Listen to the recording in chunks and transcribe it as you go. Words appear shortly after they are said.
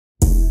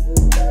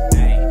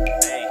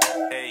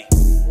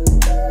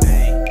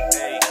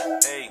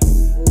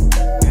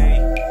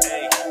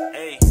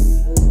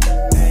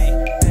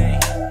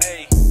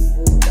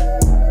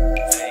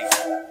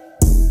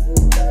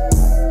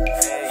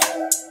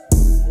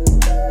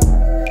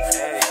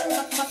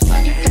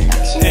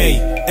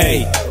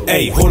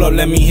Hey, hold up,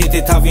 let me hit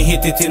it. Haven't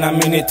hit it in a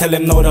minute. Tell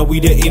them know that we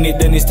the in it.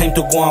 Then it's time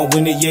to go and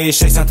win it. Yeah,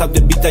 Shiest on top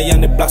the beat, I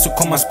on the block, so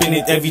come and spin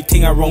it.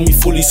 Everything around me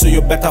fully, so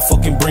you better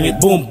fucking bring it.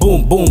 Boom,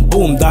 boom, boom,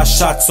 boom. That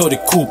shot, so the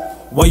coupe.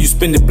 Why you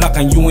spin the block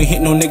and you ain't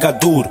hit no nigga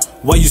dude?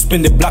 Why you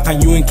spin the block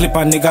and you ain't clip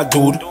a nigga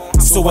dude?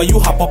 So why you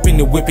hop up in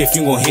the whip if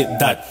you gon' hit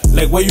that?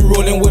 Like why you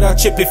rolling with a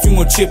chip if you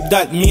gon' chip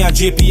that? Me and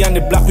JP on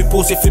the block, we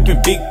posted flipping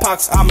big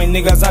packs. I'm in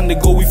niggas on the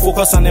go, we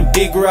focus on them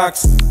big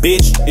rocks.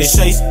 Bitch, it's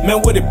Shiest,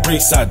 man where the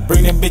bricks at?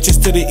 Bring them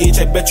bitches to the edge,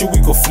 I bet you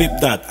we could flip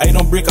that. I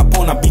don't break a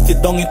pound, I beat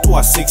it down into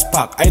a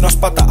 6-pack. I don't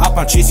spot the up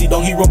and chase it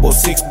down, he run about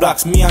 6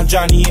 blocks. Me and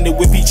Johnny in the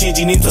whip, he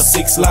changing into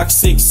 6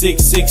 lakhs. 6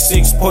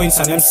 points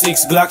and them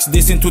 6 glocks.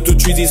 This into 2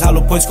 trees, these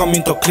hollow points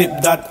coming to clip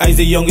that. I's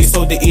the youngest,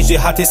 so the age the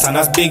hottest, and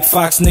that's big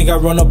facts.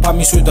 Nigga run up at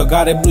me, swear to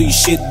God, I blew your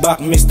shit back.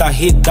 Mr.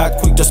 Hit that,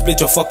 quick to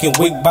split your fucking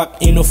wig back.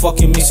 Ain't no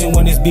fucking missing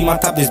when it's beam on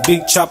top this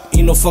big chop.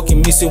 Ain't no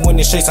fucking missing when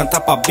it's Shiest on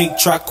top a big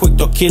track. Quick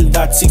to kill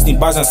that, 16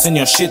 bars and send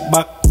your shit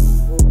back.